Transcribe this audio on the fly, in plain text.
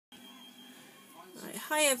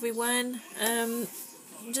Hi everyone.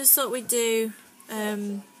 Just thought we'd do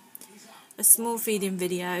a small feeding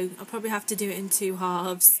video. I'll probably have to do it in two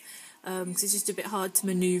halves because it's just a bit hard to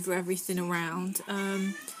manoeuvre everything around.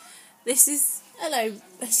 This is hello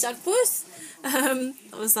Shagpuss. That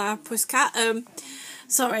was our puss cat.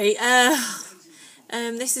 Sorry.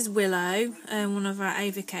 This is Willow, one of our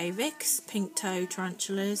avicavics, pink toe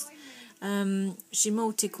tarantulas. She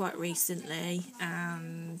molted quite recently,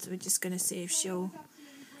 and we're just going to see if she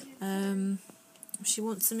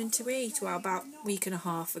wants something to eat. Well, about a week and a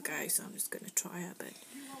half ago, so I'm just going to try her, but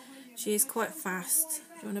she is quite fast. Do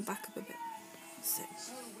you want to back up a bit?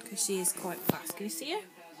 Because she is quite fast. Can you see her?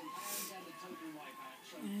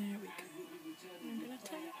 There we go. I'm going to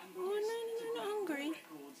tell her. Oh, no, you're not hungry.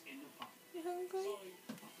 You hungry?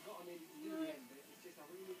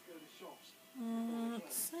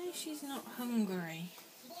 Let's say she's not hungry.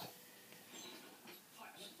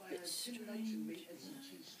 Bit strange.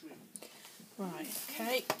 Right,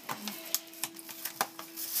 okay.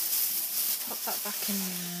 Pop that back in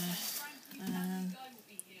there.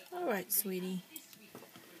 Alright, sweetie.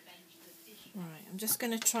 Right, I'm just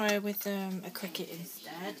going to try her with a cricket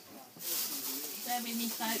instead. Bear with me,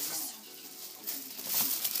 folks.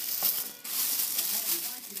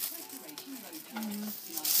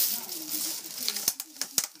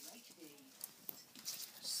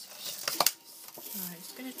 Right,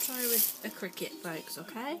 just going to try with a cricket, folks,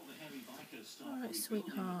 okay? Alright,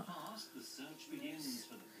 sweetheart.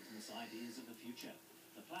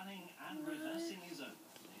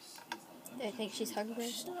 I don't think she's hungry.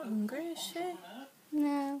 She's not hungry, is she?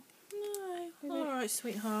 No. No. Alright,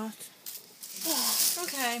 sweetheart.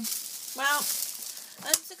 Okay. Well,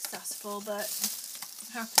 unsuccessful, but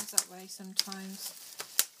it happens that way sometimes.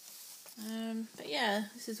 But yeah,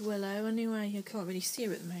 this is Willow. Anyway, I can't really see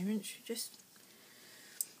her at the moment. She just...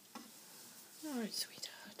 Alright,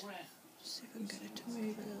 sweetheart. Let's see if I can get her to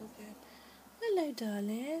move a little bit. Hello,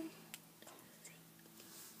 darling.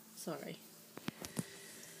 Sorry.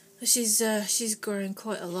 She's grown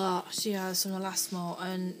quite a lot. She has from the last molt,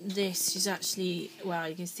 and this she's actually, well,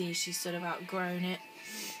 you can see she's sort of outgrown it.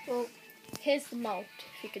 Well, here's the molt,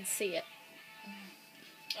 if you can see it.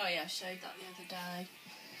 Oh yeah, I showed that the other day.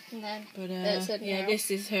 And then But yeah,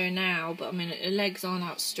 this is her now. But I mean, her legs aren't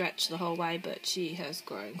outstretched the whole way, but she has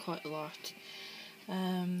grown quite a lot.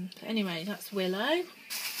 But anyway, that's Willow,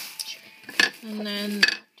 and then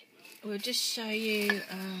we'll just show you.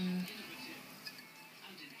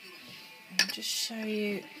 I'll just show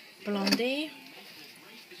you Blondie.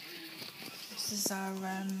 This is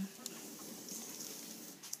our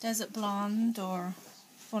desert blonde, or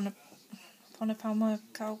Ponopalma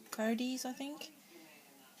Calcodes, I think.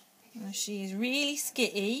 She is really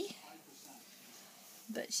skitty,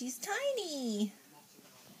 but she's tiny.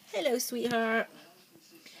 Hello, sweetheart.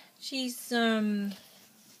 She's try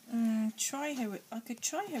her. I could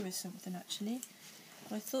try her with something actually.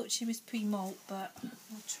 I thought she was pre-molt, but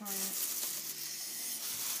I'll try it.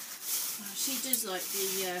 She does like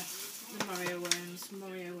the Mario worms,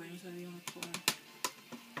 whatever you want to call them.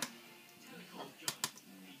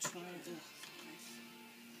 I'll try it.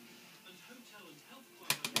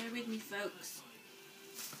 Bear with me, folks.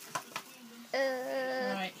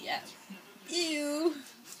 Right, yeah. Ew.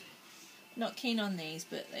 Not keen on these,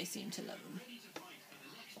 but they seem to love them.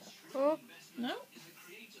 Oh. No?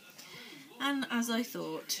 And as I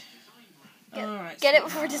thought. Alright. Get it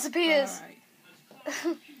before it disappears.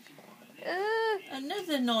 Alright.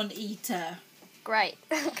 Another non-eater. Great.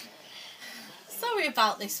 Sorry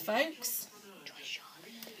about this, folks.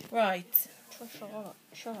 Right.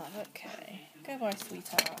 Charlotte. Okay. Goodbye,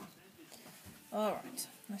 sweetheart. Alright.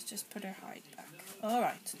 Let's just put her hide back.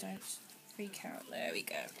 Alright. Don't freak out. There we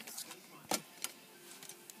go.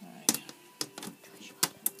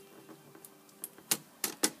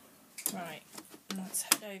 Right, let's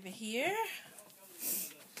head over here.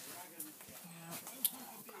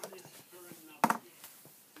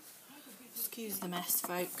 Excuse the mess,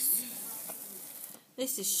 folks.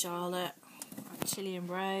 This is Charlotte, Chili and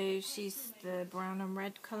Rose. She's the brown and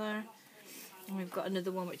red colour. And we've got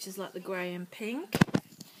another one which is like the grey and pink.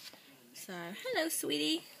 So, hello,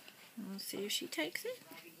 sweetie. We'll see if she takes it.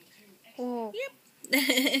 Oh.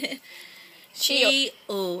 Yep. She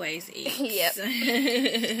always eats. Yep.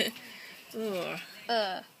 Oh,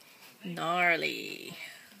 gnarly.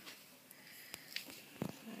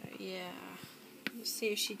 Yeah. Let's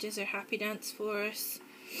see if she does her happy dance for us.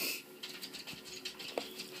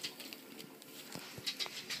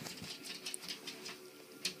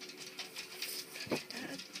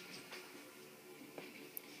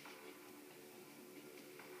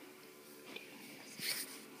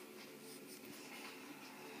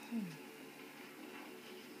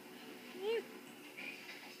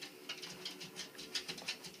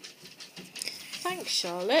 thanks,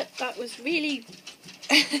 Charlotte. That was really...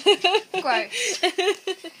 Gross.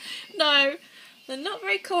 No, they're not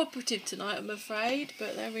very cooperative tonight, I'm afraid,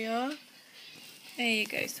 but there we are. There you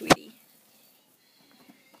go, sweetie.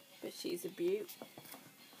 But she's a beaut.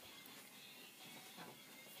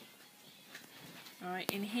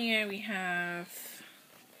 Alright, in here we have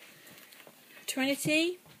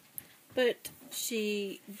Trinity, but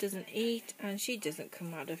she doesn't eat and she doesn't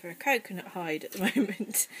come out of her coconut hide at the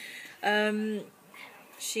moment.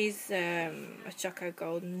 She's a Choco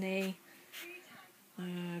Golden Knee,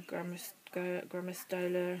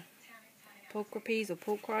 Grammastola Pulchripes or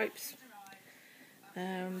Pulchripes.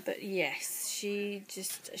 But yes, she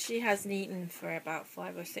hasn't eaten for about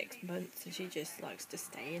 5 or 6 months and she just likes to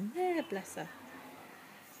stay in there, bless her.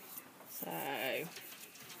 So,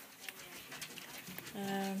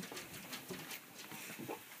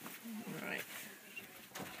 right.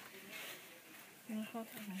 Hold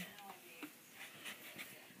on.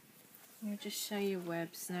 I'll just show you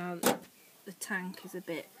webs now. The tank is a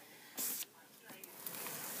bit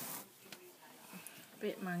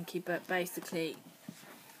manky, but basically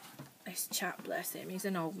this chap, bless him, he's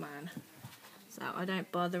an old man, so I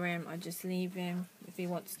don't bother him. I just leave him. If he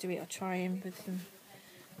wants to eat, I'll try him with some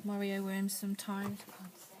Mario worms sometimes.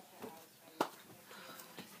 There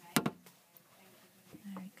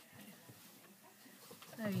we go.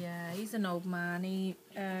 So yeah, he's an old man. He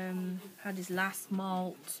had his last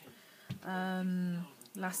molt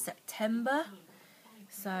last September,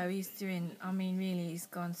 so he's doing, I mean really he's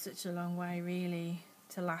gone such a long way really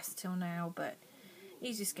to last till now, but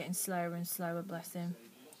he's just getting slower and slower, bless him.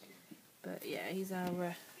 But yeah, he's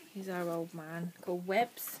our old man called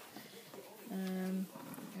Webbs. And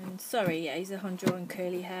sorry, yeah, he's a Honduran and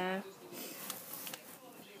curly hair.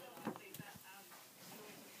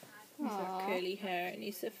 He's got curly hair and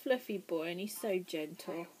he's a fluffy boy and he's so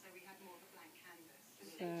gentle.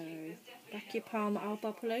 So, Brachypalma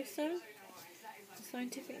albipilosa, the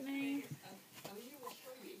scientific name.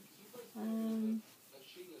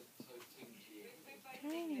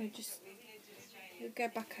 Okay, we'll go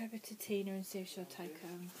back over to Tina and see if she'll take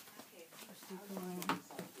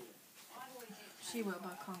She will,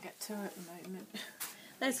 but I can't get to her at the moment.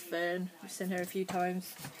 There's Fern. I've seen her a few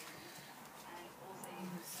times.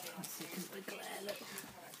 Can't see because of the glare, look.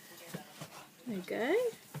 There you go.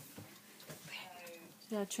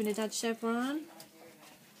 Trinidad Chevron.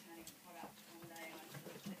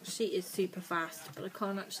 She is super fast, but I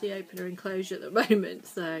can't actually open her enclosure at the moment,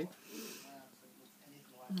 so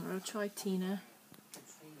I'll try Tina.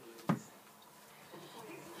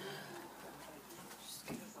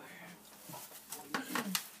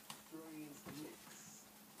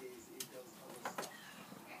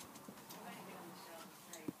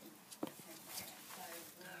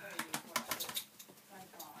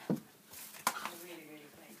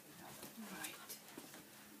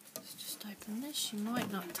 Open this. She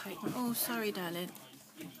might not take one. Oh, sorry, darling.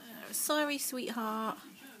 Sorry, sweetheart.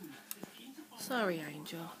 Sorry,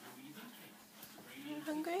 angel. Are you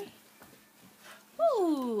hungry?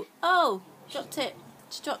 Ooh, oh, dropped it.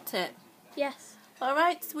 She dropped it. Yes. All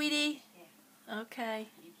right, sweetie. Okay.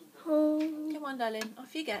 Oh. Come on, darling.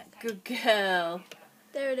 Off you get. Good girl.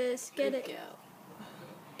 There it is. Get it. Good girl.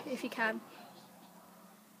 If you can.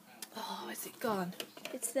 Oh, is it gone?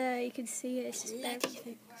 It's there. You can see it. It's just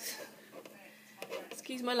buried.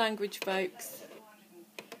 Excuse my language, folks.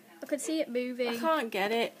 I can see it moving. I can't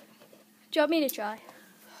get it. Do you want me to try?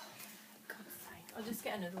 God's sake. I'll just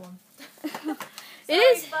get another one. It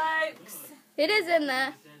is. Folks. It is in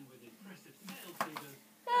there.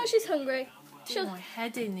 Oh, she's hungry. She'll my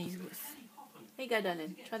head in these. Here you go,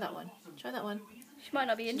 darling. Try that one. Try that one. She might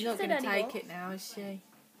not be interested anymore. She's not going anymore. to take it now, is she?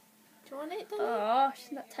 Do you want it, darling? Oh,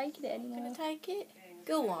 she's not taking it anymore. Going to take it?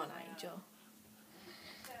 Go on, Angel.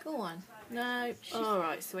 Go on. No. All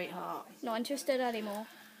right, sweetheart. Not interested anymore.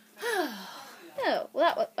 Oh, well,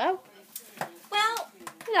 that went well. Well,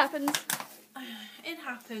 it happens. It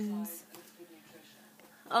happens.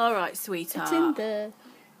 All right, sweetheart. It's in there.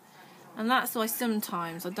 And that's why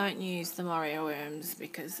sometimes I don't use the Mario worms,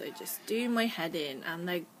 because they just do my head in and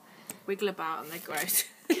they wiggle about and they're gross.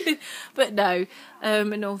 But no,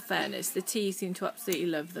 in all fairness, the tea seem to absolutely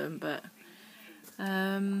love them. But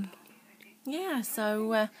yeah,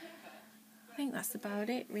 so I think that's about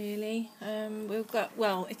it, really. We've got,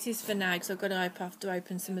 well, it is for now, because I've got to have to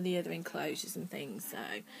open some of the other enclosures and things. So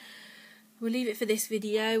we'll leave it for this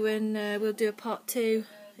video, and we'll do a part 2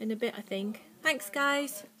 in a bit, I think. Thanks,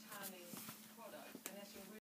 guys.